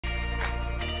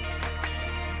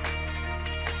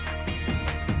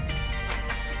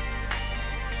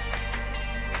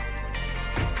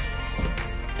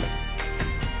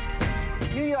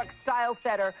York style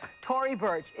setter Tory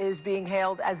Burch is being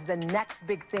hailed as the next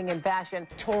big thing in fashion.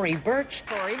 Tory Burch.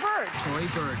 Tory Burch. Tory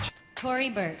Burch. Tory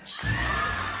Burch.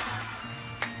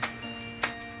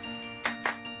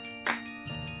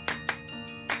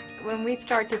 When we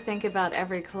start to think about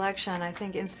every collection, I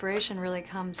think inspiration really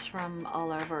comes from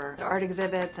all over. Art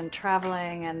exhibits and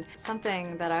traveling, and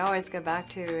something that I always go back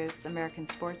to is American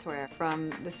sportswear. From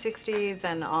the 60s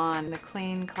and on, the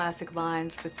clean classic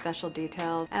lines with special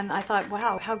details. And I thought,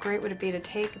 wow, how great would it be to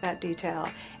take that detail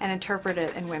and interpret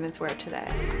it in women's wear today.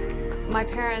 My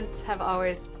parents have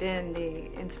always been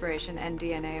the inspiration and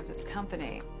DNA of this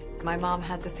company. My mom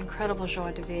had this incredible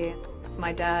joie de vivre.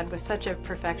 My dad was such a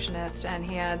perfectionist, and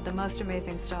he had the most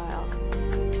amazing style.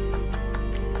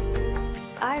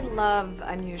 I love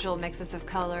unusual mixes of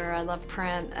color, I love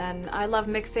print, and I love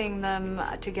mixing them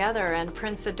together, and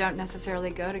prints that don't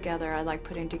necessarily go together, I like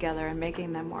putting together and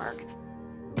making them work.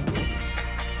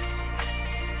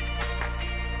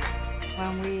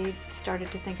 When we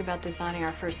started to think about designing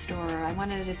our first store, I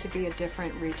wanted it to be a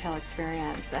different retail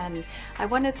experience, and I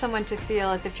wanted someone to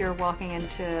feel as if you're walking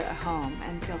into a home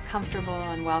and feel comfortable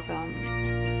and welcome.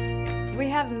 We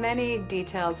have many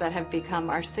details that have become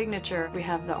our signature. We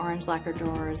have the orange lacquer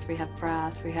doors, we have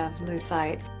brass, we have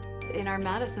lucite. In our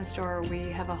Madison store,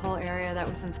 we have a whole area that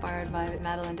was inspired by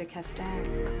Madeleine de Castaing.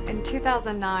 In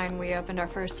 2009, we opened our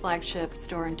first flagship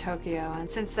store in Tokyo, and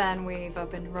since then we've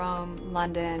opened Rome,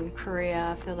 London,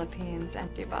 Korea, Philippines,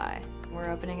 and Dubai.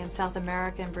 We're opening in South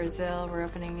America and Brazil, we're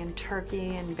opening in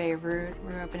Turkey and Beirut,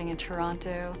 we're opening in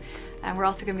Toronto, and we're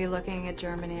also going to be looking at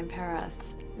Germany and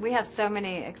Paris. We have so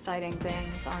many exciting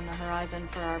things on the horizon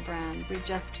for our brand. We've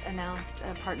just announced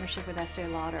a partnership with Estee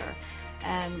Lauder,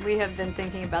 and we have been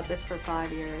thinking about this for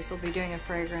 5 years. We'll be doing a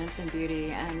fragrance and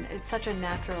beauty, and it's such a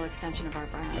natural extension of our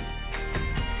brand.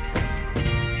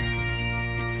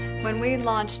 When we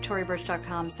launched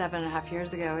ToryBurch.com 7.5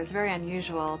 years ago, it's very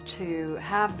unusual to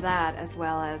have that as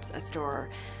well as a store.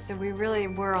 So we really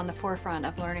were on the forefront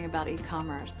of learning about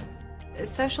e-commerce.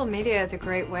 Social media is a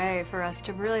great way for us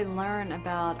to really learn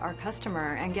about our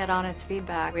customer and get honest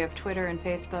feedback. We have Twitter and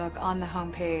Facebook on the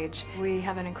homepage. We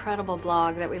have an incredible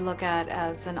blog that we look at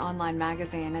as an online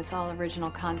magazine. It's all original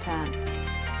content.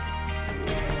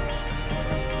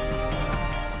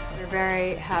 We're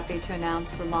very happy to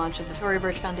announce the launch of the Tory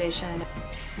Burch Foundation.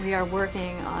 We are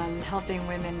working on helping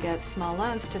women get small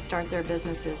loans to start their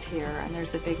businesses here, and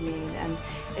there's a big need, and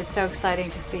it's so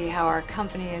exciting to see how our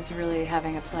company is really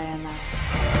having a play in that.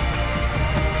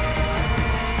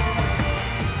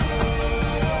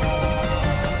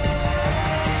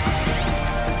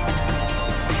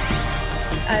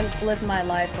 I've lived my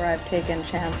life where I've taken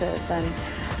chances, and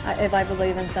if I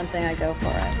believe in something, I go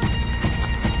for it.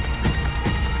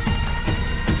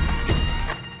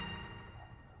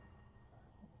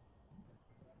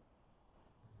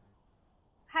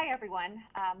 Hi everyone,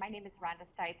 my name is Rhonda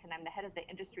Stites, and I'm the head of the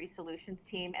Industry Solutions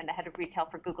team and the head of retail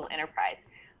for Google Enterprise.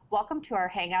 Welcome to our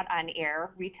Hangout on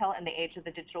Air, Retail in the Age of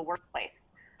the Digital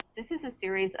Workplace. This is a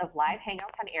series of live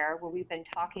Hangouts on Air where we've been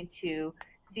talking to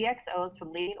CXOs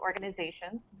from leading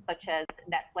organizations such as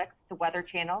Netflix, The Weather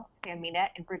Channel, Sanmina,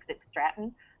 and Briggs &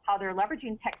 Stratton, how they're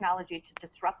leveraging technology to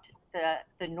disrupt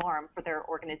the norm for their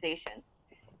organizations.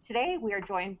 Today, we are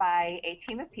joined by a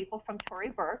team of people from Tory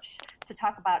Burch to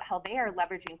talk about how they are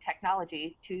leveraging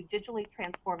technology to digitally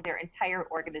transform their entire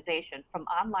organization, from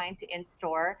online to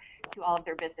in-store to all of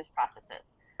their business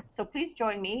processes. So please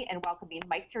join me in welcoming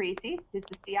Mike Gerisi, who's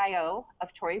the CIO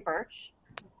of Tory Burch,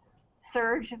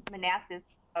 Serge Manassin,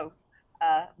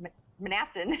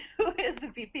 who is the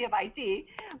VP of IT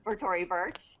for Tory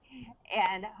Burch,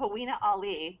 and Hawina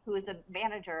Ali, who is a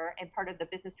manager and part of the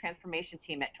business transformation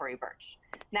team at Tory Burch.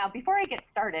 Now, before I get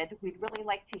started, we'd really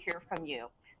like to hear from you.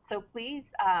 So please,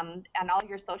 on all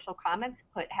your social comments,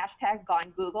 put hashtag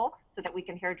 #GoneGoogle so that we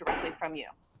can hear directly from you.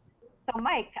 So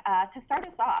Mike, to start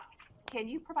us off, can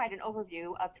you provide an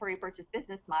overview of Tory Burch's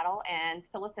business model and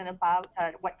fill us in about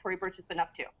what Tory Burch has been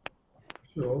up to?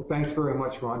 Sure. Thanks very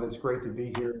much, Rhonda. It's great to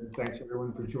be here. And thanks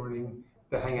everyone for joining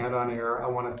the Hangout on Air. I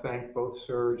want to thank both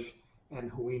Serge and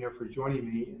Hawina for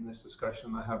joining me in this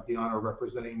discussion. I have the honor of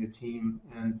representing the team,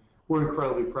 and we're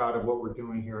incredibly proud of what we're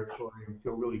doing here at Tory and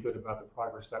feel really good about the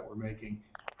progress that we're making.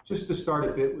 Just to start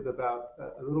a bit with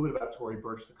a little bit about Tory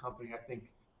Burch, the company, I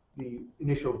think the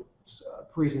initial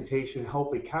presentation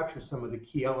hopefully captures some of the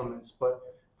key elements, but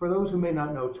for those who may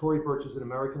not know, Tory Burch is an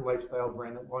American lifestyle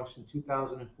brand that launched in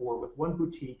 2004 with one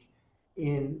boutique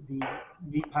in the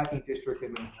meatpacking district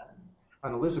in Manhattan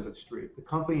on Elizabeth Street. The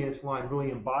company and its line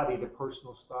really embody the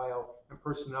personal style and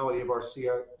personality of our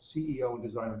CEO and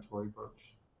designer, Tory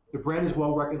Burch. The brand is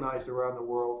well recognized around the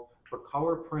world for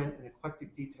color, print, and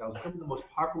eclectic details. Some of the most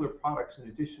popular products in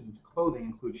addition to clothing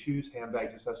include shoes,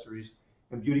 handbags, accessories,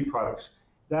 and beauty products.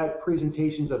 That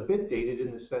presentation is a bit dated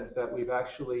in the sense that we've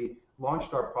actually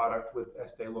launched our product with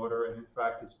Estee Lauder, and in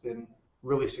fact, it's been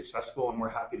really successful, and we're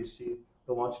happy to see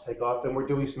the launch take off. And we're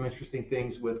doing some interesting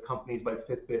things with companies like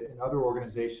Fitbit and other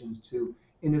organizations to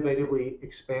innovatively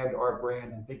expand our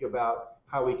brand and think about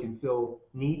how we can fill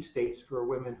need states for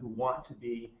women who want to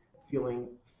be feeling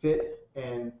fit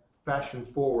and fashion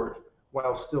forward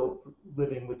while still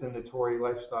living within the Tory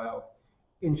lifestyle.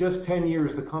 In just 10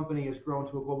 years, the company has grown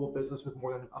to a global business with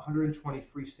more than 120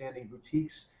 freestanding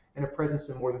boutiques and a presence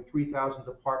in more than 3,000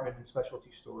 department and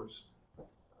specialty stores.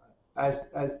 As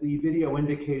the video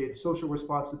indicated, social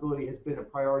responsibility has been a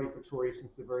priority for Tory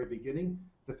since the very beginning.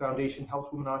 The foundation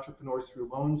helps women entrepreneurs through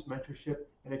loans, mentorship,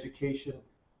 and education.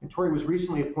 And Tory was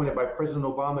recently appointed by President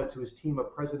Obama to his team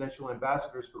of presidential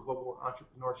ambassadors for global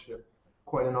entrepreneurship.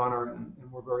 Quite an honor,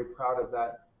 and we're very proud of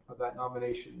that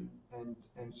nomination and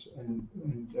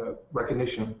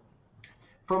recognition.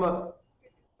 From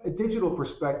a digital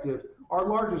perspective, our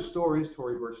largest store is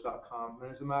ToryBurch.com,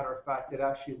 and as a matter of fact, it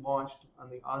actually launched on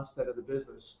the onset of the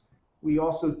business. We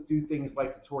also do things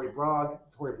like the Tory Blog,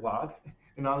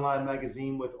 an online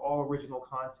magazine with all original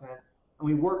content, and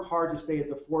we work hard to stay at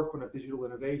the forefront of digital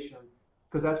innovation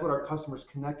because that's what our customers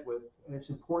connect with, and it's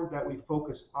important that we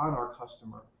focus on our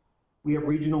customer. We have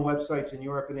regional websites in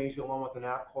Europe and Asia, along with an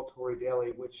app called Tory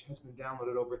Daily, which has been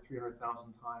downloaded over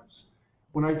 300,000 times.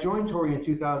 When I joined Tory in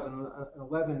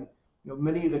 2011,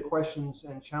 many of the questions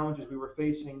and challenges we were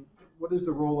facing, what is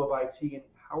the role of IT and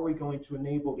how are we going to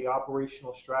enable the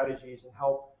operational strategies and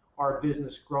help our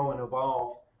business grow and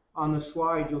evolve? On the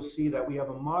slide, you'll see that we have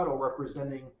a model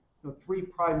representing three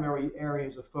primary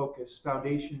areas of focus: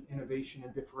 foundation, innovation,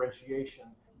 and differentiation.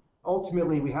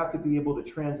 Ultimately, we have to be able to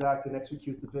transact and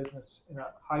execute the business in a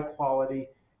high quality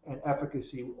and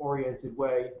efficacy-oriented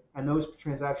way, and those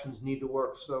transactions need to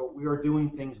work. So we are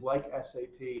doing things like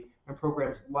SAP and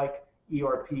programs like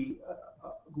ERP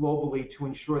globally to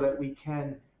ensure that we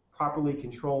can properly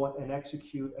control and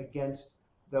execute against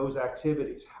those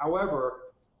activities. However,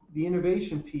 the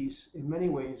innovation piece in many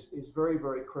ways is very,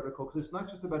 very critical because it's not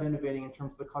just about innovating in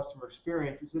terms of the customer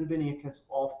experience, it's innovating against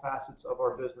all facets of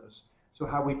our business. So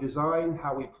how we design,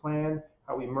 how we plan,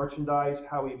 how we merchandise,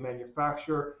 how we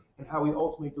manufacture, and how we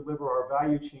ultimately deliver our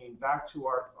value chain back to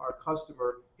our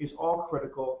customer is all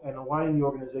critical, and aligning the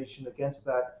organization against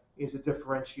that is a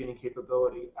differentiating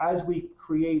capability. As we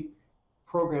create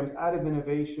programs out of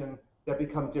innovation that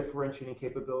become differentiating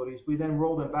capabilities, we then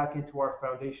roll them back into our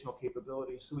foundational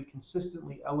capabilities so we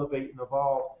consistently elevate and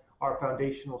evolve our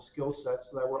foundational skill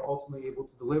sets so that we're ultimately able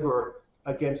to deliver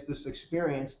against this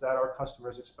experience that our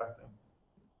customers are expecting.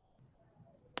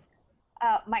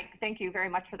 Mike, thank you very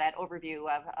much for that overview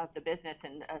of the business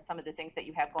and some of the things that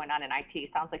you have going on in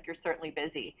IT. Sounds like you're certainly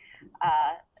busy.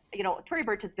 Tory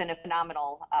Burch has been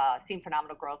seen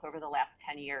phenomenal growth over the last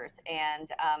 10 years. And,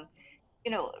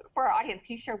 for our audience,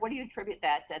 can you share, what do you attribute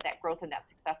that growth and that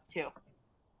success to?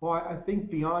 Well, I think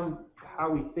beyond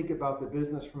how we think about the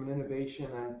business from an innovation,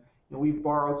 and we've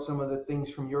borrowed some of the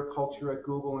things from your culture at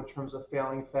Google in terms of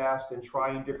failing fast and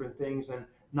trying different things and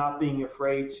not being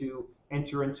afraid to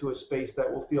enter into a space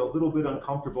that will feel a little bit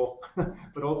uncomfortable,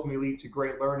 but ultimately lead to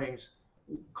great learnings.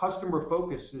 Customer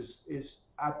focus is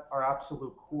at our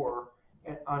absolute core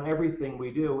on everything we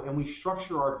do, and we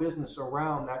structure our business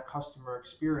around that customer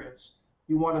experience.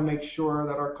 We want to make sure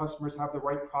that our customers have the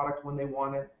right product when they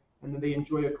want it, and that they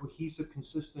enjoy a cohesive,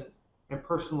 consistent, and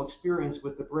personal experience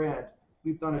with the brand.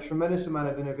 We've done a tremendous amount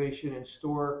of innovation in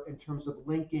store in terms of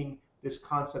linking this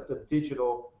concept of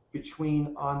digital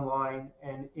between online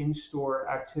and in-store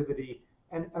activity.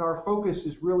 And our focus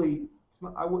is really,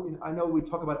 I know we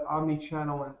talk about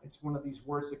omni-channel, and it's one of these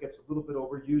words that gets a little bit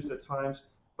overused at times,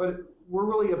 but we're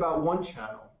really about one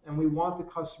channel. And we want the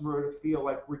customer to feel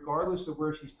like, regardless of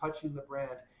where she's touching the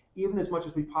brand, even as much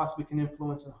as we possibly can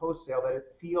influence in wholesale, that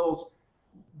it feels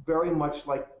very much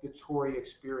like the Tory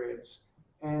experience.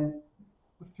 And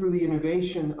through the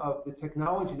innovation of the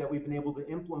technology that we've been able to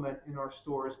implement in our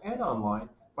stores and online,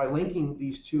 by linking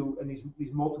these two and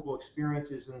these multiple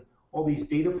experiences and all these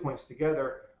data points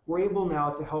together, we're able now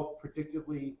to help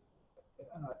predictively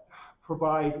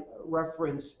provide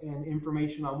reference and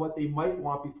information on what they might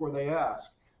want before they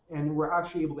ask. And we're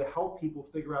actually able to help people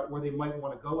figure out where they might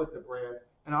want to go with the brand.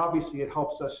 And obviously, it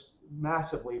helps us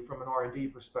massively from an R&D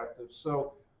perspective.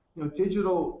 So,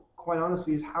 digital, quite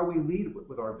honestly, is how we lead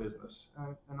with our business.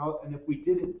 And if we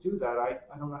didn't do that,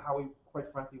 I don't know how we, quite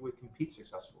frankly, would compete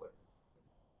successfully.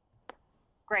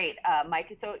 Great,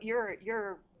 Mike. So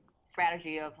you're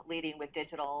strategy of leading with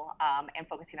digital and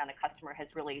focusing on the customer has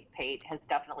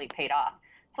definitely paid off.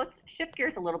 So let's shift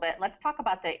gears a little bit. Let's talk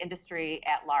about the industry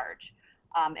at large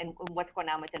and what's going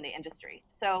on within the industry.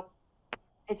 So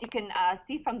as you can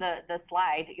see from the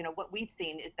slide, what we've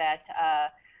seen is that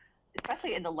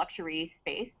especially in the luxury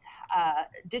space,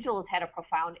 digital has had a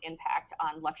profound impact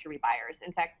on luxury buyers.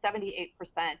 In fact, 78%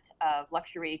 of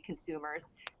luxury consumers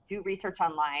do research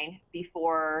online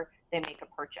before they make a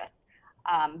purchase.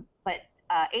 But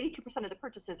 82% of the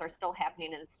purchases are still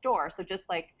happening in the store. So just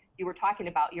like you were talking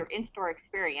about, your in-store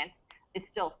experience is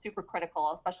still super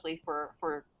critical, especially for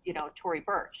Tory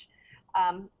Burch.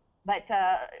 But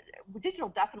digital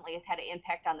definitely has had an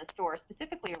impact on the store,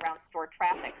 specifically around store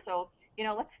traffic. So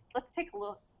let's take a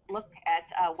look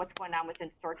at what's going on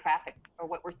within store traffic, or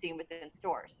what we're seeing within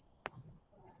stores.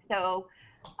 So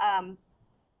on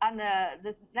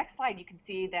this next slide, you can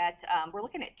see that we're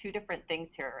looking at two different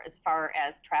things here as far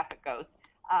as traffic goes.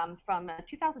 From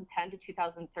 2010 to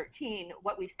 2013,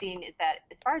 what we've seen is that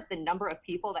as far as the number of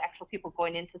people, the actual people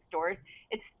going into stores,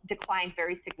 it's declined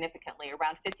very significantly,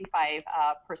 around 55%.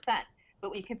 But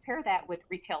when you compare that with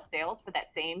retail sales for that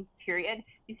same period,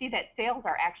 you see that sales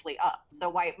are actually up. So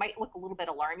while it might look a little bit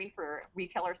alarming for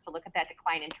retailers to look at that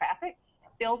decline in traffic,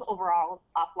 sales overall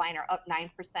offline are up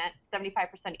 9%,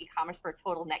 75% e-commerce, for a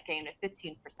total net gain of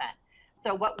 15%.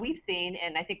 So what we've seen,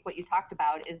 and I think what you talked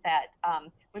about, is that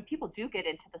when people do get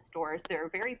into the stores, they're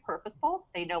very purposeful.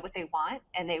 They know what they want,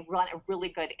 and they run a really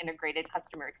good integrated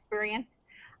customer experience.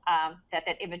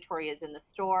 That inventory is in the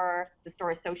store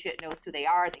associate knows who they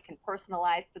are, they can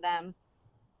personalize for them,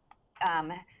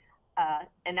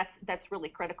 and that's really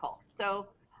critical. So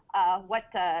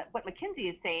what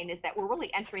McKinsey is saying is that we're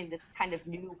really entering this kind of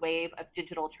new wave of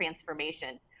digital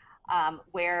transformation,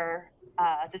 where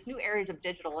this new area of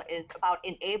digital is about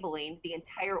enabling the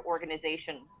entire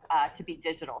organization to be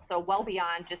digital. So well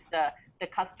beyond just the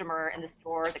customer in the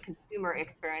store, the consumer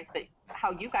experience, but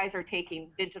how you guys are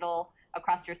taking digital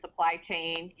across your supply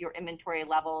chain, your inventory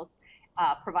levels,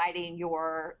 providing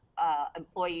your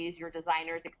employees, your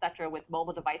designers, et cetera, with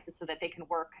mobile devices so that they can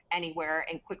work anywhere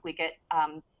and quickly get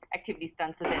activities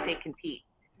done so that they compete.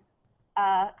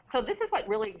 So this is what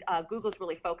really Google's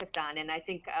really focused on, and I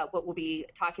think what we'll be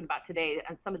talking about today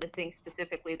and some of the things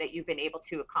specifically that you've been able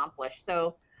to accomplish.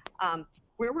 So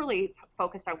we're really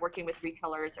focused on working with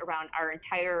retailers around our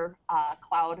entire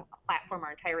cloud platform,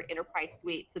 our entire enterprise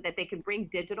suite, so that they can bring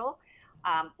digital,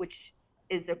 which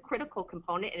is a critical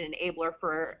component and enabler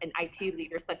for an IT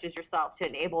leader such as yourself to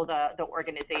enable the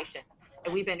organization.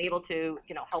 And we've been able to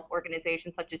help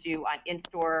organizations such as you on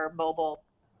in-store, mobile,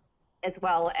 as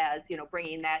well as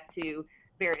bringing that to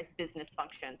various business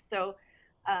functions. So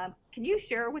can you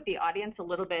share with the audience a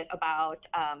little bit about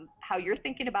how you're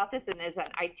thinking about this, and as an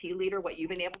IT leader, what you've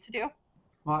been able to do?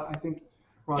 Well, I think,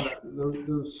 Rhonda,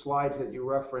 those slides that you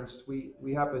referenced, we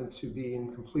happen to be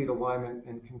in complete alignment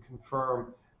and can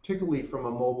confirm, particularly from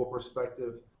a mobile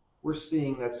perspective, we're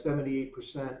seeing that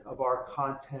 78% of our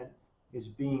content is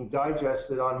being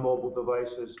digested on mobile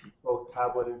devices, both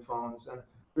tablet and phones. And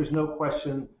there's no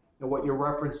question that what you're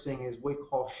referencing is what we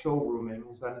call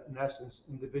showrooming, is that in essence,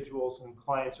 individuals and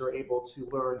clients are able to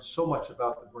learn so much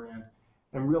about the brand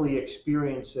and really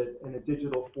experience it in a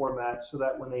digital format, so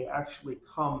that when they actually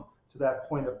come to that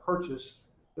point of purchase,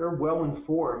 they're well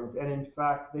informed. And in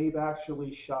fact, they've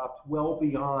actually shopped well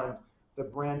beyond the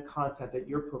brand content that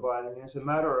you're providing. As a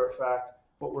matter of fact,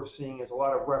 what we're seeing is a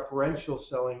lot of referential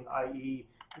selling, i.e.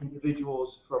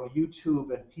 individuals from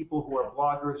YouTube and people who are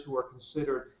bloggers who are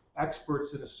considered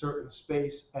experts in a certain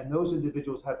space, and those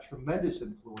individuals have tremendous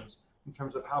influence in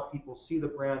terms of how people see the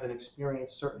brand and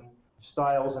experience certain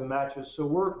styles and matches. So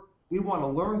we want to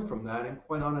learn from that, and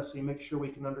quite honestly make sure we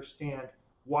can understand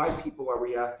why people are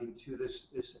reacting to this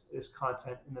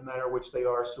content in the manner in which they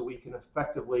are, so we can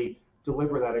effectively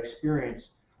deliver that experience.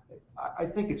 I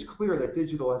think it's clear that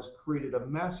digital has created a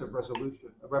massive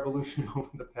revolution over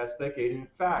the past decade. In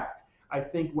fact, I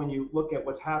think when you look at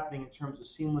what's happening in terms of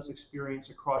seamless experience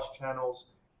across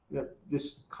channels,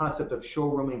 this concept of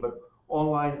showrooming, but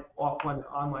online, offline, and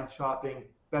online shopping,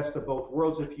 best of both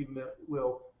worlds, if you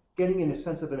will, getting in a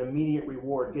sense of an immediate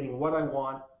reward, getting what I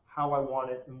want, how I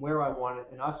want it, and where I want it,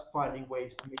 and us finding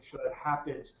ways to make sure that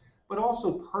happens, but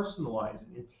also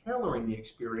personalizing and tailoring the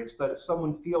experience, that if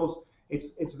someone feels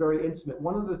it's very intimate.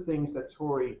 One of the things that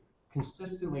Tory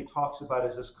consistently talks about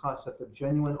is this concept of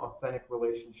genuine, authentic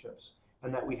relationships,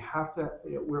 and that we have to,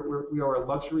 we are a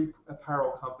luxury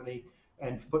apparel company,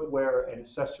 and footwear and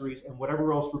accessories and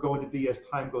whatever else we're going to be as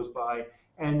time goes by.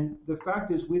 And the fact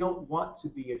is, we don't want to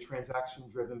be a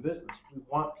transaction-driven business. We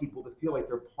want people to feel like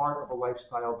they're part of a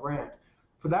lifestyle brand.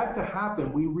 For that to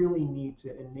happen, we really need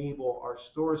to enable our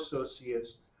store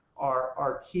associates,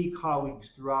 our key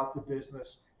colleagues throughout the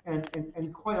business,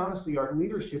 and quite honestly, our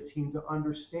leadership team to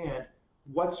understand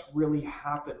what's really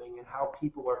happening and how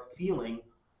people are feeling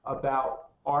about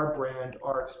our brand,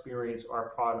 our experience, our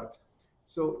product.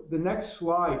 So the next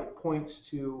slide points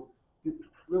to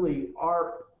really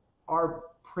our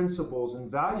principles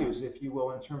and values, if you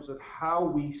will, in terms of how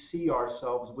we see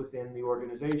ourselves within the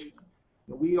organization.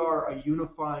 We are a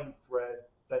unifying thread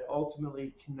that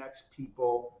ultimately connects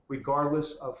people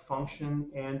regardless of function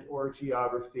and or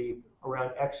geography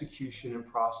around execution and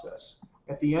process.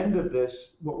 At the end of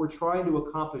this, what we're trying to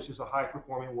accomplish is a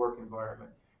high-performing work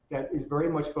environment that is very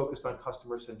much focused on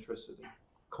customer centricity,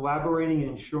 collaborating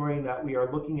and ensuring that we are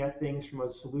looking at things from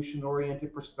a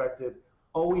solution-oriented perspective,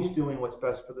 always doing what's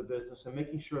best for the business and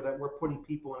making sure that we're putting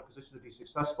people in a position to be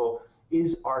successful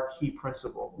is our key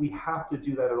principle. We have to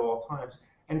do that at all times.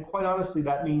 And quite honestly,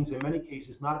 that means in many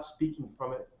cases not speaking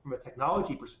from a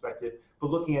technology perspective, but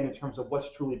looking at it in terms of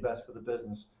what's truly best for the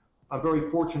business. I'm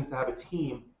very fortunate to have a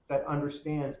team that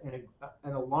understands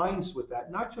and aligns with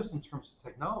that, not just in terms of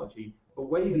technology, but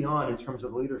way beyond in terms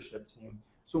of the leadership team.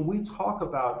 So when we talk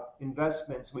about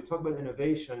investments, when we talk about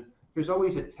innovation, there's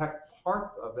always a tech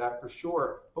part of that for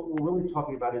sure, but what we're really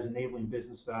talking about is enabling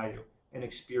business value and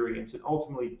experience and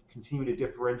ultimately continue to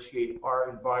differentiate our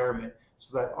environment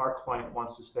so that our client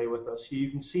wants to stay with us. So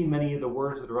you can see many of the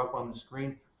words that are up on the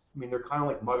screen. I mean, they're kind of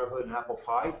like motherhood and apple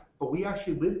pie, but we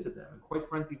actually live to them. And quite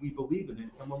frankly, we believe in it.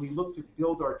 And when we look to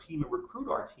build our team and recruit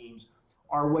our teams,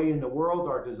 our way in the world,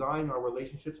 our design, our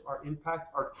relationships, our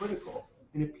impact are critical.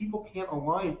 And if people can't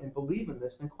align and believe in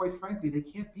this, then quite frankly, they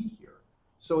can't be here.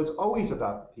 So it's always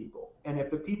about the people. And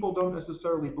if the people don't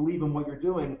necessarily believe in what you're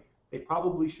doing, they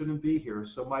probably shouldn't be here.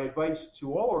 So my advice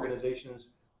to all organizations,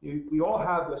 we all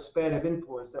have a span of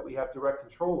influence that we have direct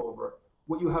control over.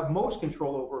 What you have most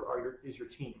control over is your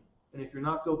team. And if you're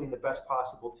not building the best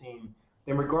possible team,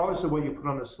 then regardless of what you put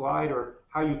on the slide or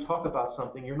how you talk about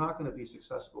something, you're not going to be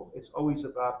successful. It's always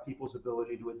about people's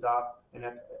ability to adopt and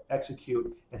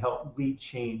execute and help lead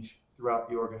change throughout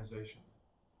the organization.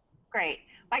 Great.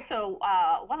 Mike, so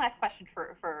one last question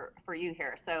for you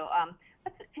here. So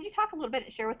can you talk a little bit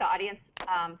and share with the audience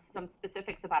some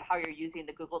specifics about how you're using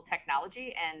the Google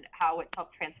technology and how it's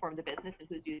helped transform the business and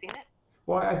who's using it?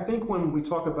 Well, I think when we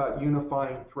talk about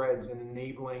unifying threads and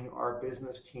enabling our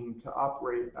business team to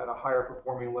operate at a higher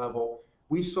performing level,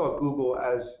 we saw Google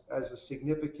as a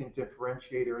significant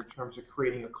differentiator in terms of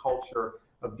creating a culture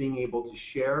of being able to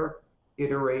share,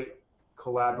 iterate,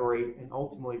 collaborate, and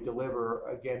ultimately deliver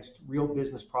against real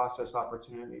business process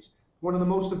opportunities. One of the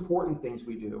most important things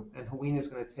we do, and Helena is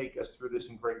going to take us through this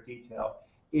in great detail,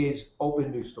 is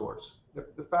open new stores.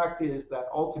 The fact is that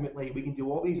ultimately we can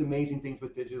do all these amazing things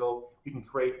with digital, we can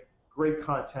create great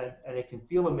content, and it can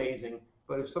feel amazing,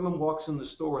 but if someone walks in the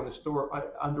store and the store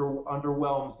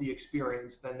underwhelms the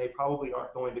experience, then they probably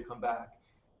aren't going to come back.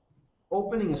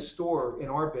 Opening a store in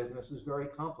our business is very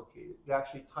complicated. It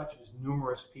actually touches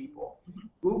numerous people.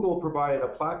 Google provided a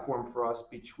platform for us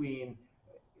between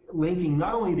linking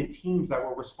not only the teams that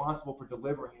were responsible for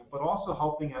delivering it, but also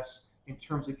helping us in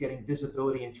terms of getting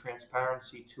visibility and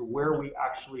transparency to where we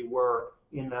actually were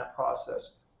in that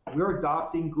process. We're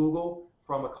adopting Google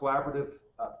from a collaborative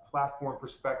platform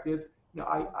perspective.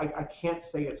 Now, I can't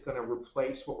say it's going to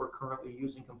replace what we're currently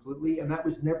using completely, and that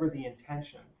was never the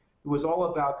intention. It was all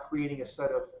about creating a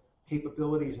set of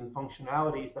capabilities and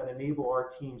functionalities that enable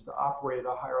our teams to operate at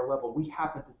a higher level. We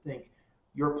happen to think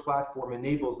your platform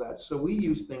enables that. So we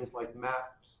use things like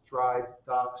Maps, Drive,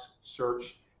 Docs,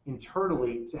 Search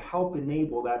internally to help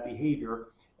enable that behavior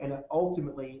and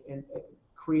ultimately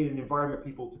create an environment for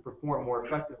people to perform more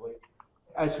effectively.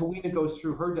 As Helena goes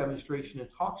through her demonstration and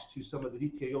talks to some of the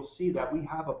detail, you'll see that we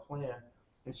have a plan,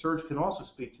 and Serge can also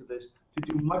speak to this,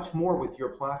 to do much more with your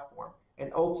platform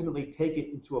and ultimately take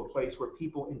it into a place where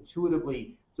people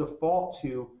intuitively default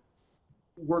to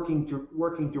working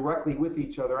directly with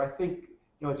each other. I think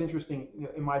it's interesting,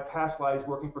 in my past lives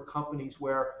working for companies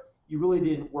where you really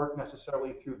didn't work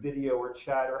necessarily through video or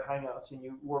chat or Hangouts, and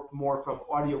you worked more from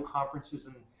audio conferences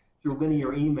and through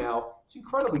linear email. It's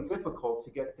incredibly difficult to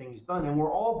get things done, and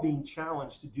we're all being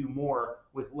challenged to do more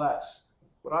with less.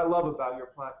 What I love about your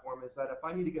platform is that if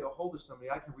I need to get a hold of somebody,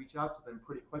 I can reach out to them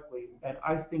pretty quickly, and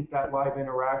I think that live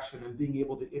interaction and being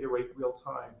able to iterate real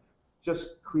time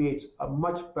just creates a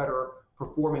much better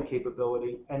performing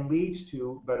capability and leads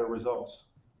to better results.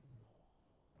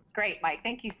 Great, Mike.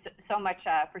 Thank you so much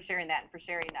for sharing that and for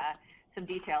sharing some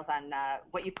details on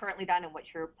what you've currently done and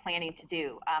what you're planning to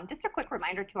do. Just a quick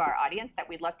reminder to our audience that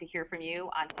we'd love to hear from you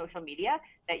on social media,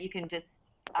 that you can just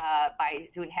by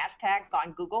doing hashtag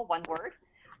Gone Google, one word,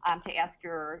 to ask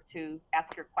your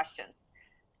questions.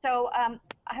 So,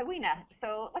 Hawina,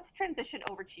 so let's transition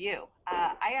over to you.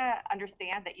 I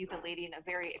understand that you've been leading a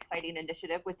very exciting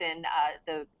initiative within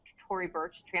the Tory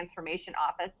Burch Transformation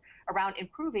Office around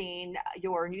improving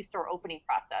your new store opening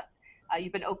process.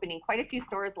 You've been opening quite a few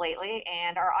stores lately,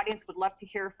 and our audience would love to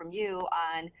hear from you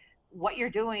on what you're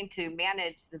doing to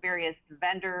manage the various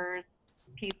vendors,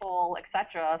 people, et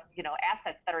cetera,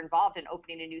 assets that are involved in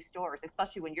opening a new stores,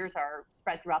 especially when yours are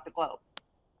spread throughout the globe.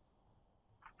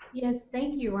 Yes,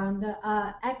 thank you, Rhonda.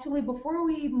 Actually, before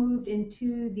we moved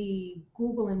into the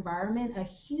Google environment, a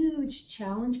huge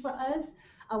challenge for us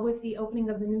with the opening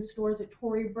of the new stores at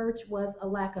Tory Burch was a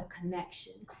lack of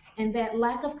connection. And that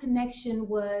lack of connection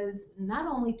was not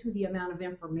only to the amount of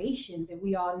information that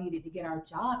we all needed to get our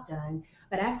job done,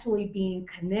 but actually being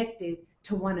connected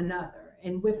to one another.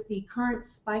 And with the current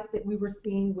spike that we were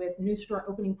seeing with new store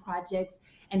opening projects,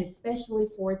 and especially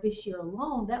for this year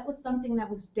alone, that was something that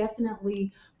was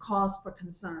definitely cause for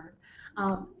concern.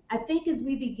 I think as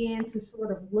we began to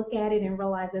sort of look at it and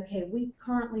realize, okay, we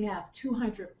currently have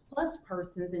 200 plus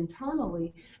persons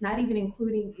internally, not even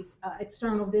including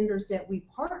external vendors that we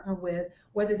partner with,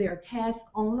 whether they're a task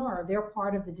owner or they're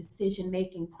part of the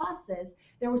decision-making process,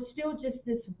 there was still just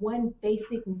this one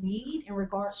basic need in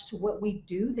regards to what we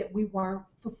do that we weren't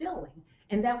fulfilling.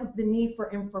 And that was the need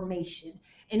for information.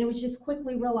 And it was just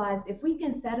quickly realized if we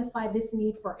can satisfy this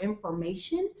need for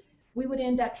information, we would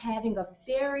end up having a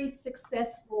very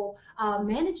successful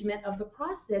management of the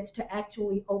process to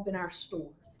actually open our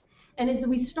stores. And as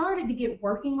we started to get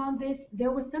working on this,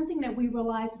 there was something that we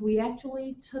realized we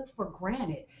actually took for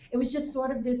granted. It was just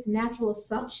sort of this natural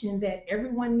assumption that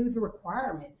everyone knew the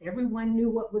requirements, everyone knew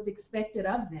what was expected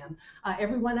of them,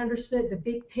 everyone understood the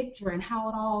big picture and how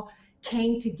it all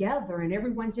came together, and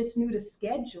everyone just knew the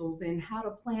schedules and how to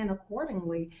plan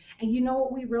accordingly. And you know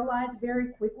what we realized very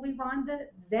quickly, Rhonda?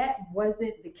 That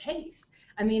wasn't the case.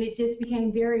 I mean, it just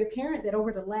became very apparent that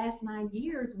over the last 9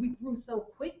 years, we grew so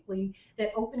quickly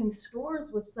that opening stores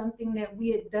was something that we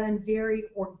had done very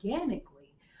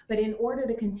organically. But in order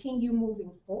to continue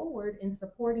moving forward and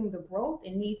supporting the growth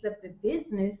and needs of the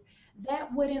business,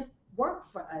 that wouldn't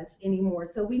work for us anymore.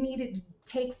 So we needed to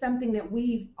take something that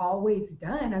we've always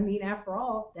done. I mean, after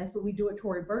all, that's what we do at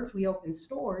Tory Burch. We open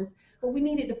stores, but we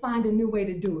needed to find a new way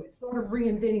to do it, sort of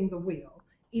reinventing the wheel,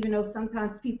 even though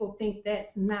sometimes people think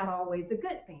that's not always a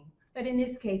good thing. But in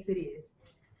this case, it is.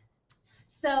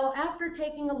 So after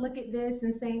taking a look at this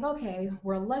and saying, okay,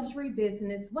 we're a luxury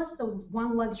business, what's the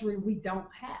one luxury we don't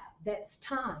have? That's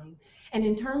time. And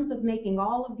in terms of making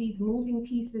all of these moving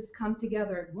pieces come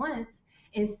together at once,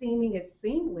 and seeming as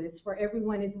seamless for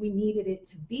everyone as we needed it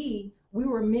to be, we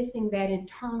were missing that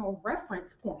internal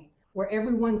reference point where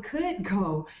everyone could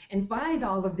go and find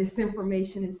all of this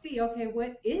information and see, okay,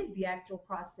 what is the actual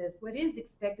process? What is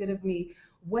expected of me?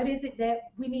 What is it that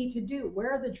we need to do?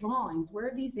 Where are the drawings? Where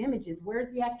are these images?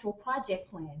 Where's the actual project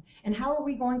plan? And how are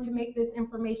we going to make this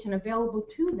information available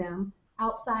to them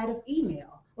outside of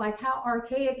email? Like, how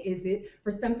archaic is it for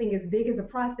something as big as a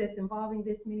process involving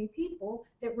this many people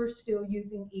that we're still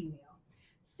using email?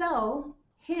 So,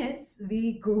 hence,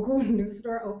 the Google New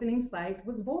Store opening site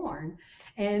was born.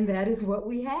 And that is what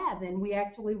we have. And we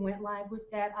actually went live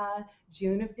with that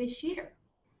June of this year.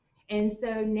 And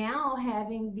so now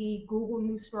having the Google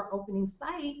New Store opening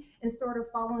site and sort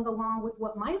of following along with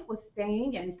what Mike was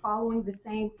saying and following the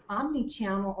same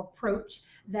omni-channel approach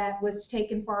that was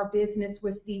taken for our business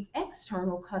with the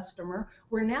external customer,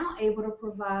 we're now able to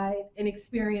provide an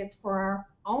experience for our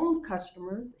own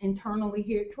customers internally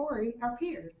here at Tory, our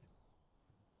peers.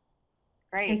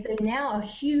 Great. And so now a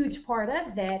huge part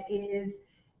of that is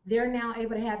they're now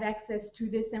able to have access to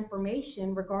this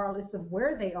information regardless of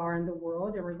where they are in the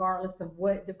world and regardless of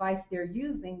what device they're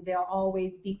using. They'll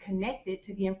always be connected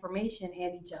to the information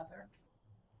and each other.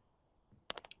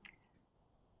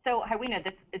 So, Hawina,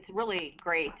 it's really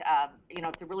great.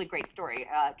 It's a really great story.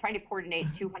 Trying to coordinate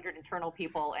 200 internal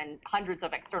people and hundreds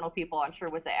of external people, I'm sure,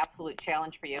 was an absolute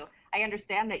challenge for you. I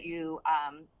understand that you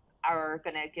are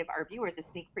going to give our viewers a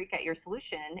sneak peek at your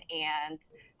solution and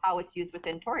how it's used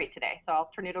within Tory today. So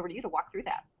I'll turn it over to you to walk through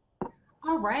that.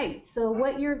 All right, so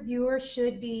what your viewers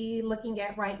should be looking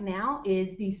at right now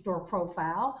is the store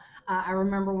profile. I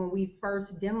remember when we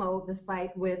first demoed the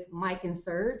site with Mike and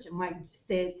Serge, Mike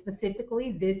said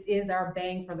specifically, this is our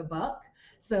bang for the buck.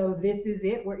 So this is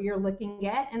it, what you're looking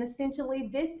at, and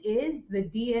essentially this is the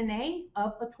DNA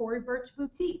of a Tory Burch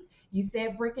boutique. You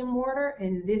said brick and mortar,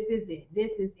 and this is it.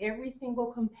 This is every single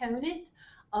component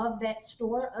of that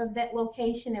store, of that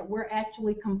location, that we're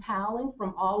actually compiling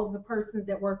from all of the persons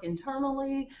that work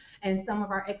internally and some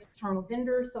of our external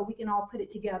vendors, so we can all put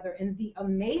it together. And the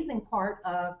amazing part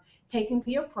of taking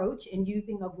the approach and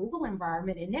using a Google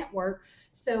environment and network,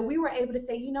 so we were able to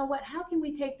say, you know what, how can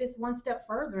we take this one step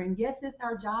further? And yes, it's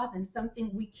our job and something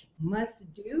we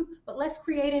must do, but let's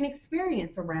create an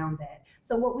experience around that.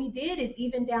 So what we did is,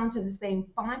 even down to the same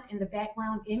font in the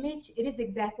background image, it is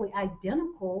exactly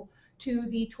identical to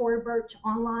the Tory Burch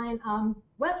online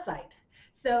website.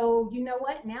 So you know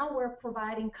what, now we're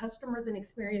providing customers an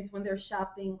experience when they're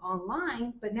shopping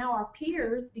online, but now our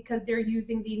peers, because they're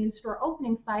using the new store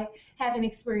opening site, have an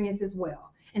experience as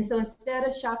well. And so instead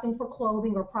of shopping for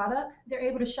clothing or product, they're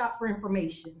able to shop for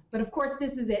information. But of course,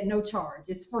 this is at no charge.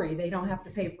 It's free. They don't have to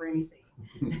pay for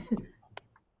anything.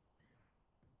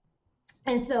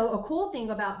 And so a cool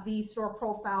thing about the store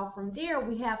profile from there,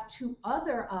 we have two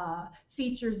other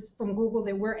features from Google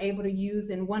that we're able to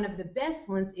use, and one of the best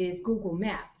ones is Google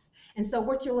Maps. And so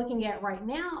what you're looking at right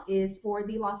now is for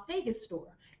the Las Vegas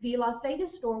store. The Las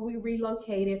Vegas store we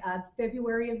relocated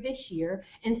February of this year,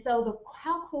 and so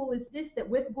how cool is this, that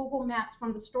with Google Maps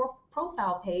from the store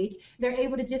profile page, they're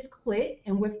able to just click,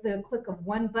 and with the click of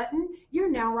one button,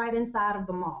 you're now right inside of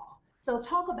the mall. So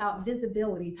talk about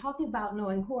visibility, talking about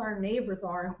knowing who our neighbors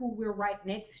are and who we're right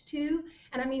next to.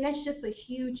 And I mean, that's just a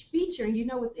huge feature. And you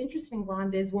know what's interesting,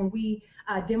 Rhonda, is when we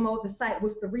demoed the site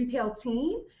with the retail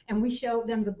team and we showed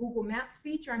them the Google Maps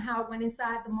feature and how it went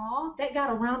inside the mall, that got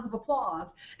a round of applause.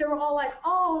 They were all like,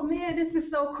 oh man, this is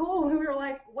so cool. And we were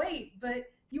like, wait, but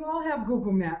you all have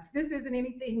Google Maps. This isn't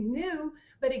anything new.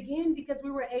 But again, because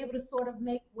we were able to sort of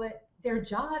make what their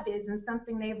job is and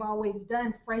something they've always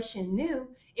done fresh and new,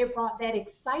 it brought that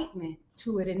excitement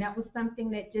to it, and that was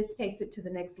something that just takes it to the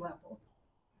next level.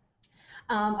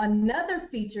 Another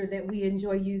feature that we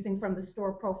enjoy using from the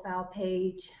store profile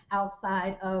page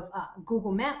outside of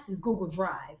Google Maps is Google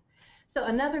Drive. So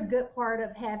another good part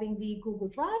of having the Google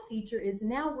Drive feature is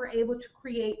now we're able to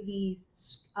create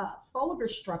these folder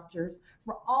structures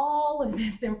for all of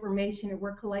this information that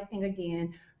we're collecting,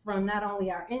 again, from not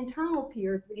only our internal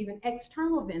peers, but even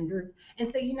external vendors.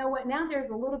 And so, you know what, now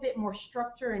there's a little bit more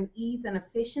structure and ease and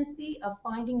efficiency of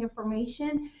finding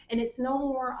information. And it's no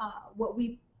more what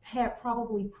we had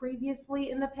probably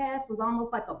previously in the past was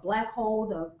almost like a black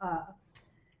hole of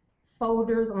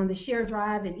folders on the share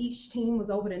drive, and each team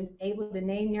was able to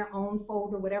name their own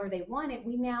folder, whatever they wanted.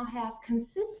 We now have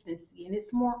consistency, and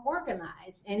it's more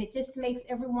organized, and it just makes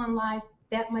everyone's lives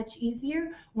that much easier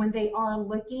when they are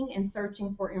looking and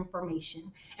searching for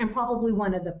information. And probably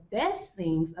one of the best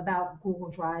things about Google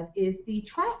Drive is the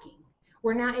tracking.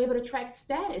 We're now able to track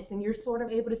status, and you're sort of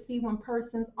able to see when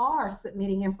persons are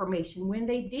submitting information, when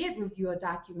they did review a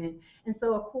document. And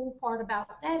so a cool part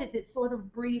about that is it sort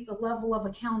of breeds a level of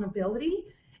accountability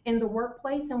in the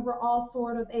workplace, and we're all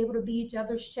sort of able to be each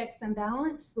other's checks and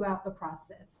balance throughout the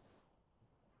process.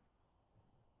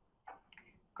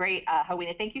 Great,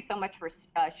 Howina, thank you so much for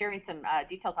sharing some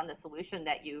details on the solution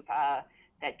that you've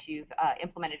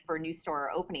implemented for new store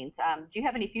openings. Do you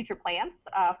have any future plans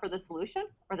for the solution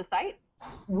or the site?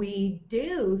 We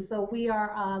do. So we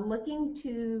are looking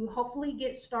to hopefully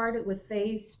get started with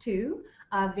phase 2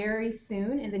 very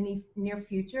soon in the near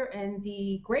future. And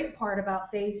the great part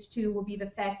about phase 2 will be the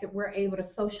fact that we're able to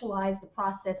socialize the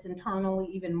process internally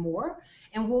even more.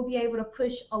 And we'll be able to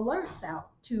push alerts out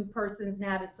to persons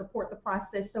now to support the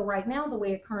process. So right now, the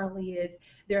way it currently is,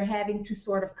 they're having to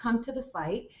sort of come to the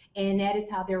site, and that is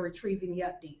how they're retrieving the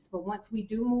updates. But once we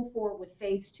do move forward with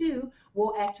phase 2,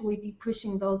 we'll actually be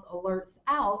pushing those alerts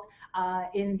out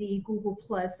in the Google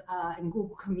Plus and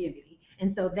Google community.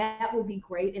 And so that will be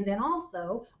great. And then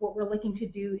also what we're looking to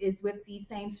do is with the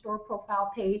same store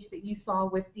profile page that you saw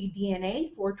with the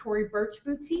DNA for Tory Burch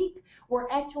Boutique, we're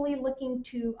actually looking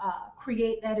to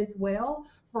create that as well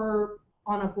for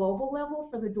on a global level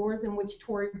for the doors in which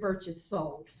Tory Burch is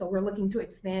sold. So we're looking to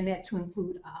expand that to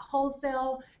include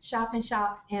wholesale,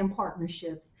 shop-in-shops, and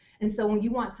partnerships. And so when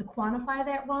you want to quantify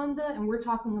that, Rhonda, and we're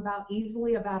talking about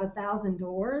easily about 1,000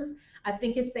 doors, I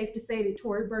think it's safe to say that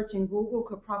Tory Burch and Google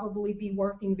could probably be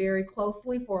working very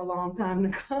closely for a long time to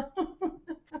come.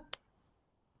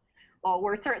 Well,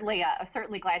 we're certainly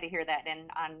glad to hear that, and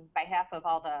on behalf of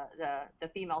all the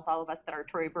females, all of us that are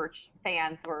Tory Burch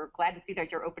fans, we're glad to see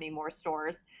that you're opening more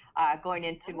stores, going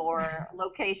into more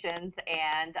locations,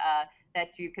 and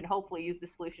that you can hopefully use the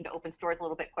solution to open stores a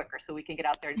little bit quicker, so we can get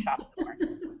out there and shop more.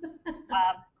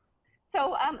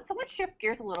 So let's shift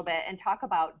gears a little bit and talk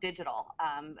about digital.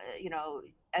 You know,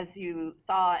 as we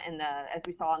saw in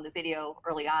the video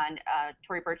early on,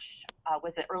 Tory Burch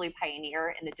was an early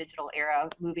pioneer in the digital era,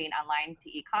 moving online to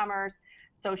e-commerce.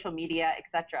 social media,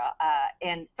 etc.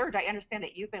 And Serge, I understand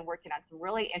that you've been working on some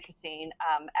really interesting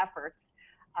efforts,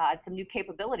 some new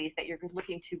capabilities that you're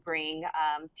looking to bring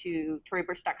to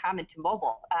torybirch.com and to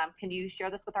mobile. Can you share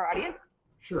this with our audience?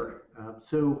 Sure.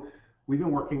 So we've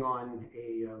been working on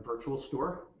a virtual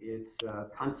store. It's a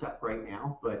concept right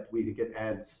now, but we think it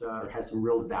adds or has some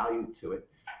real value to it.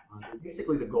 And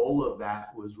basically, the goal of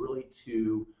that was really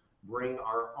to bring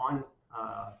our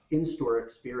in-store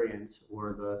experience,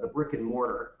 or the brick and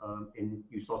mortar, and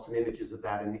you saw some images of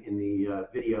that in the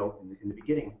video in the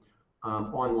beginning,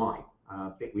 online.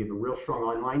 We have a real strong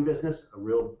online business, a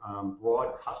real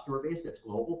broad customer base that's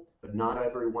global, but not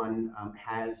everyone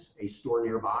has a store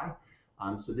nearby.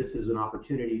 So this is an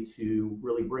opportunity to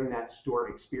really bring that store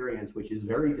experience, which is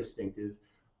very distinctive,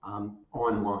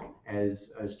 online.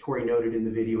 As Tory noted in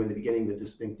the video in the beginning, the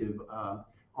distinctive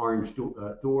orange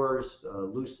doors,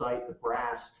 lucite, the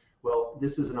brass. Well,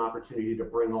 this is an opportunity to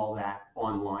bring all that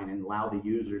online and allow the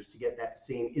users to get that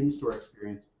same in-store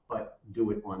experience, but do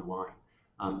it online.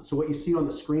 So what you see on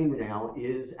the screen now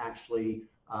is actually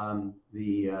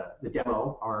the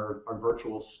demo, our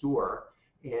virtual store,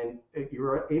 and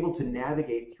you're able to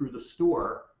navigate through the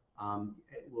store.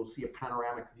 We'll see a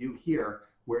panoramic view here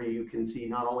where you can see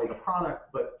not only the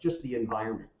product, but just the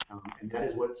environment. And that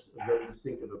is what's very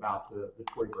distinctive about the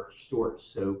Tory Burch stores.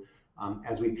 So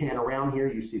as we pan around here,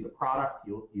 you see the product,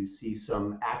 you see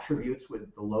some attributes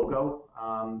with the logo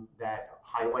that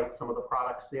highlight some of the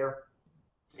products there.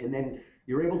 And then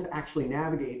you're able to actually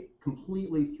navigate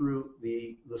completely through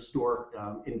the store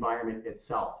environment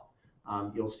itself.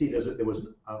 You'll see there was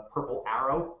a purple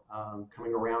arrow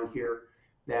coming around here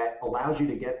that allows you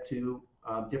to get to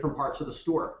different parts of the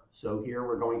store. So here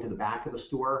we're going to the back of the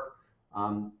store.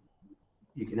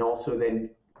 You can also then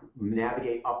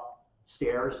navigate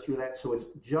upstairs through that. So it's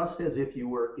just as if you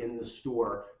were in the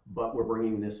store, but we're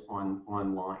bringing this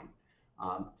online.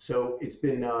 So it's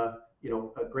been a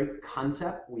great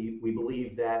concept. We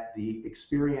believe that the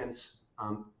experience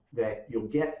that you'll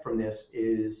get from this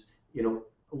is,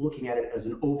 looking at it as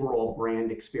an overall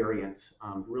brand experience,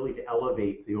 really to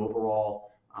elevate the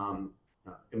overall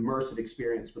immersive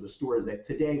experience for the stores that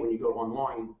today, when you go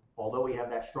online, although we have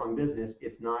that strong business,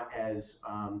 it's not as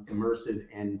immersive,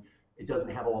 and it doesn't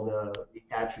have all the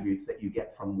attributes that you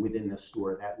get from within the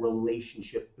store, that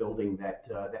relationship building that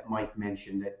Mike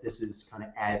mentioned, that this is kind of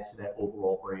adds to that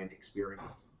overall brand experience.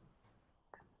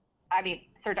 I mean,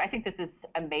 Serge, I think this is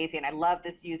amazing. I love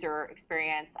this user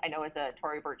experience. I know as a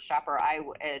Tory Burch shopper, I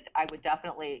would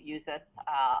definitely use this,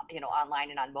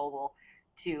 online and on mobile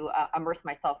to immerse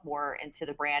myself more into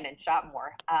the brand and shop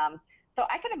more. So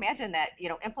I can imagine that,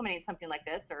 implementing something like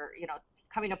this, or,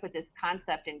 coming up with this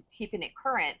concept and keeping it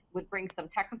current would bring some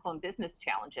technical and business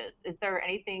challenges. Is there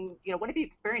anything, what have you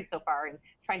experienced so far in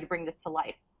trying to bring this to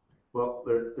life? Well,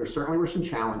 there certainly were some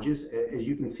challenges, as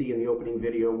you can see in the opening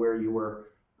video where you were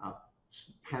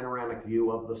panoramic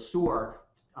view of the store.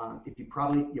 If you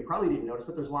probably didn't notice,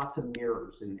 but there's lots of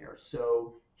mirrors in there.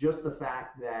 So just the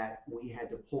fact that we had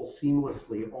to pull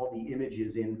seamlessly all the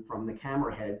images in from the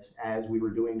camera heads as we were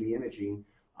doing the imaging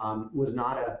was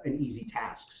not an easy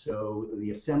task. So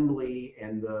the assembly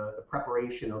and the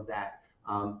preparation of that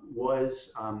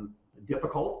was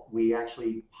difficult. We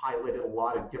actually piloted a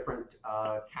lot of different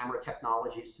camera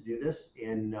technologies to do this,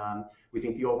 and we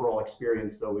think the overall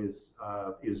experience, though,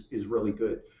 is really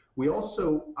good. We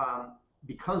also,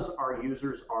 because our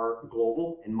users are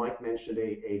global, and Mike mentioned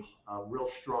a real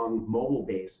strong mobile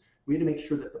base, we had to make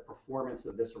sure that the performance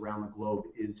of this around the globe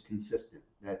is consistent,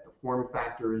 that the form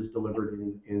factor is delivered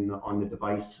on the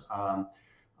device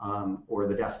or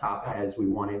the desktop as we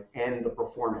want it, and the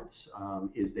performance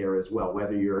is there as well,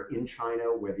 whether you're in China,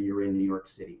 whether you're in New York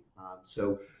City.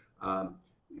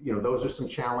 Those are some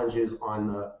challenges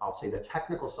on I'll say the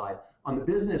technical side. On the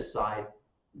business side,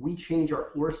 we change our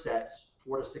floor sets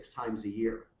 4 to 6 times a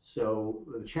year. So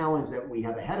the challenge that we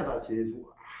have ahead of us is,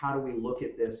 how do we look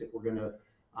at this if we're going to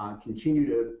continue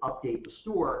to update the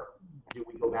store? Do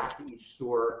we go back to each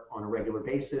store on a regular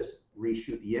basis,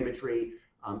 reshoot the imagery?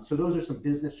 So those are some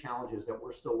business challenges that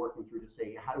we're still working through to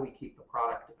say, how do we keep the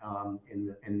product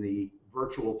in the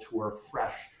virtual tour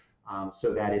fresh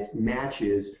so that it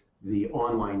matches the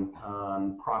online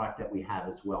product that we have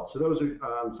as well. So those are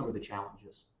some of the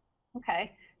challenges.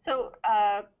 Okay. So,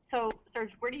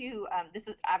 Serge, where do you, this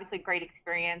is obviously a great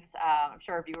experience. I'm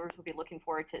sure our viewers will be looking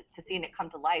forward to seeing it come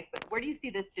to life, but where do you see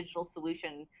this digital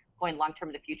solution going long-term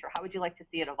in the future? How would you like to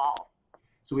see it evolve?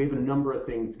 So we have a number of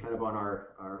things kind of on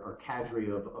our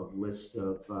cadre of list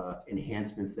of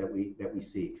enhancements that we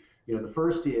see. The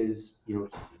first is,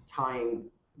 tying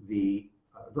the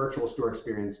virtual store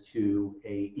experience to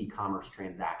a e-commerce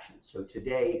transaction. So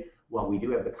today, while we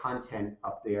do have the content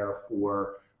up there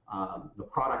for the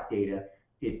product data,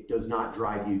 it does not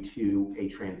drive you to a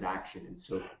transaction. And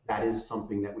so that is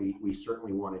something that we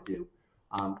certainly want to do.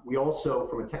 We also,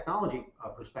 from a technology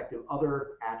perspective,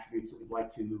 other attributes that we'd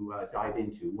like to dive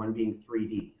into, one being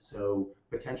 3D. So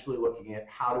potentially looking at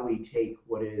how do we take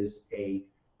what is a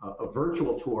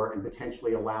virtual tour and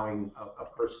potentially allowing a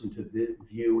person to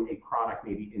view a product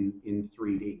maybe in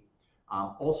 3D.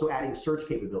 Also adding search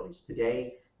capabilities.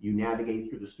 Today, you navigate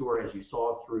through the store as you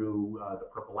saw through the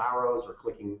purple arrows or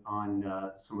clicking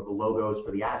on some of the logos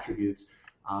for the attributes,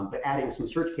 but adding some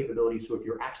search capabilities. So if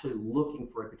you're actually looking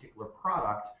for a particular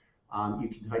product, you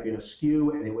can type in a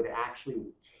SKU and it would actually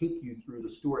take you through the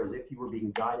store as if you were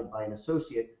being guided by an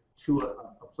associate to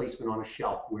a placement on a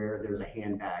shelf where there's a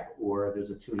handbag or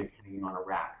there's a tunic hanging on a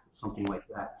rack, something like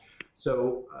that.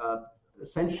 So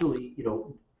essentially,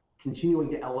 continuing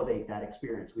to elevate that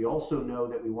experience. We also know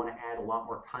that we want to add a lot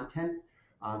more content.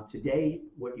 Today,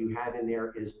 what you have in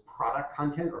there is product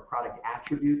content or product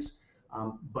attributes,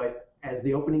 but as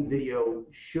the opening video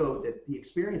showed, that the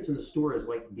experience in the store is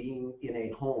like being in a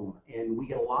home, and we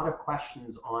get a lot of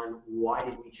questions on why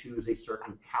did we choose a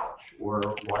certain couch or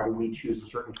why did we choose a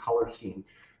certain color scheme.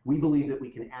 We believe that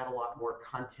we can add a lot more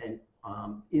content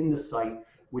in the site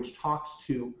which talks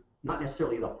to not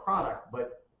necessarily the product,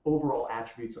 but overall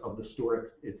attributes of the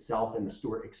store itself and the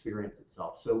store experience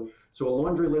itself. So a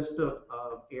laundry list of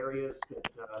areas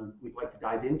that we'd like to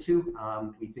dive into.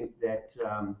 We think that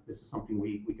this is something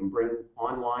we can bring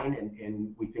online,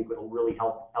 and we think it'll really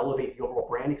help elevate the overall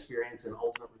brand experience and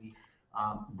ultimately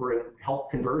help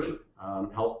conversion,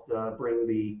 help bring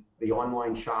the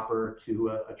online shopper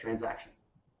to a transaction.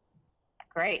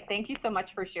 Great. Thank you so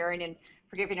much for sharing and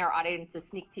for giving our audience a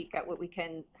sneak peek at what we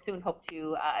can soon hope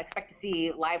to expect to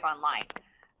see live online.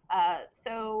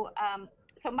 So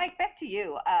Mike, back to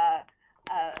you. I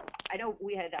know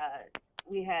we had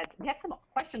some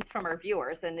questions from our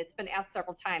viewers, and it's been asked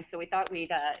several times, so we thought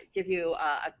we'd give you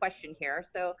a question here.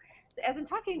 So as in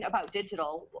talking about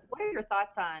digital, what are your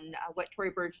thoughts on what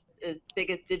Tory Burch's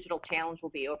biggest digital challenge will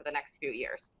be over the next few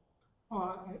years?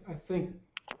 Well, I think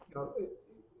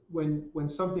when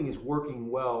something is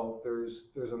working well,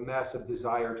 there's a massive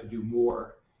desire to do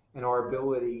more, and our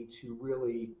ability to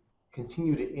really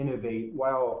continue to innovate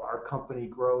while our company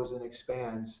grows and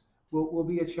expands will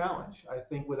be a challenge. I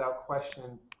think without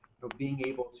question, being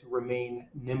able to remain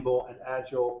nimble and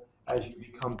agile as you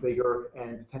become bigger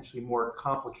and potentially more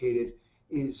complicated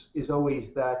is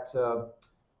always that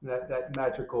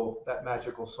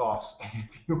magical sauce,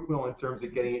 if you will, in terms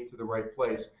of getting it to the right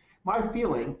place. My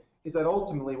feeling is that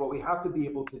ultimately what we have to be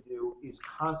able to do is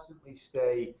constantly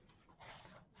stay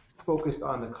focused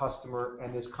on the customer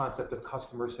and this concept of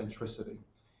customer centricity.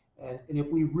 And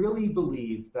if we really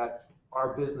believe that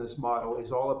our business model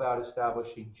is all about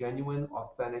establishing genuine,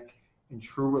 authentic, and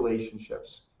true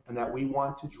relationships, and that we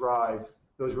want to drive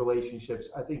those relationships,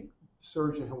 I think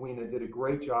Serge and Helena did a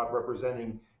great job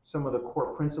representing some of the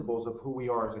core principles of who we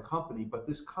are as a company. But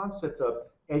this concept of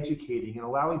educating and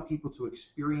allowing people to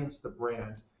experience the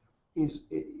brand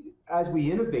as we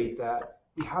innovate that,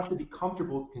 we have to be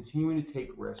comfortable continuing to take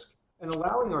risk and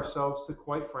allowing ourselves to,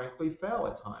 quite frankly, fail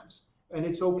at times. And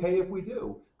it's okay if we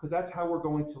do, because that's how we're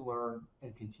going to learn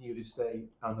and continue to stay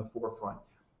on the forefront.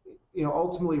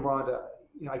 Ultimately, Rhonda,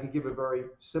 I could give a very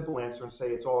simple answer and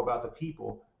say it's all about the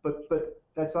people, but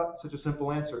that's not such a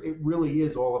simple answer. It really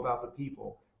is all about the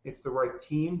people. It's the right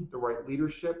team, the right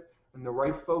leadership, and the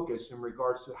right focus in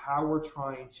regards to how we're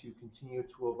trying to continue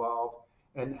to evolve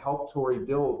and help Tory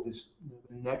build this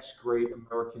next great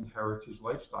American heritage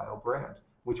lifestyle brand,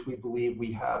 which we believe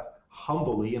we have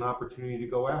humbly an opportunity to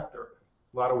go after.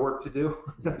 A lot of work to do,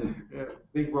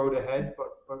 big road ahead,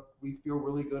 but we feel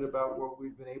really good about what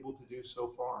we've been able to do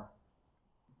so far.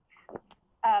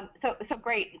 So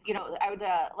great. I would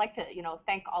like to,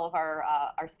 thank all of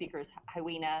our speakers,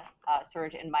 Helena,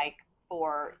 Serge, and Mike,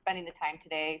 for spending the time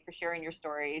today, for sharing your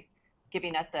stories,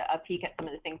 giving us a peek at some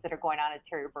of the things that are going on at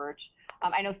Tory Burch.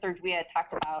 I know, Serge, we had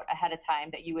talked about ahead of time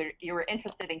that you were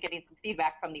interested in getting some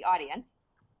feedback from the audience.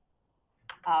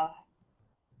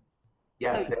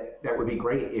 Yes, that would be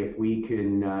great if we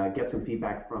can get some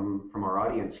feedback from our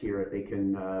audience here. If they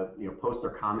can post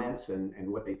their comments and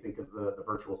what they think of the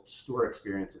virtual store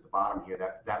experience at the bottom here,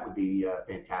 that would be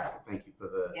fantastic. Thank you for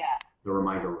the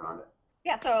reminder, Rhonda.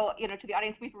 Yeah, so to the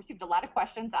audience, we've received a lot of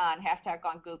questions on hashtag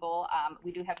on Google.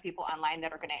 We do have people online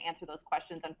that are going to answer those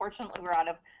questions. Unfortunately, we're out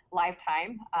of live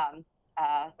time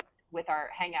with our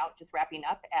Hangout just wrapping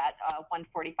up at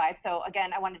 1:45. So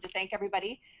again, I wanted to thank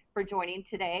everybody for joining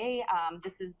today.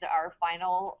 This is our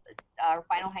final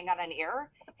Hangout on Air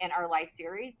in our live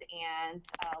series, and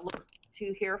look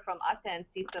to hear from us and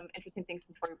see some interesting things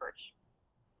from Tory Burch.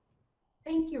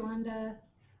 Thank you, Rhonda.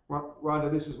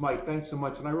 Rhonda, this is Mike. Thanks so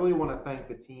much. And I really want to thank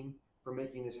the team for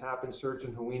making this happen. Serge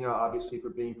and Helena, obviously, for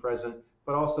being present,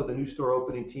 but also the new store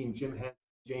opening team, Jim Henry,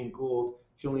 Jane Gould,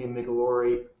 Jillian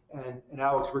Migalori, and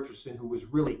Alex Richardson, who was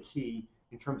really key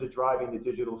in terms of driving the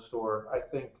digital store. I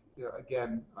think,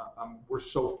 again, we're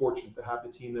so fortunate to have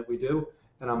the team that we do,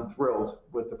 and I'm thrilled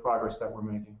with the progress that we're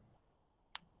making.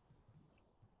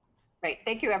 Great.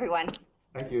 Thank you, everyone.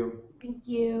 Thank you. Thank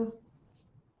you.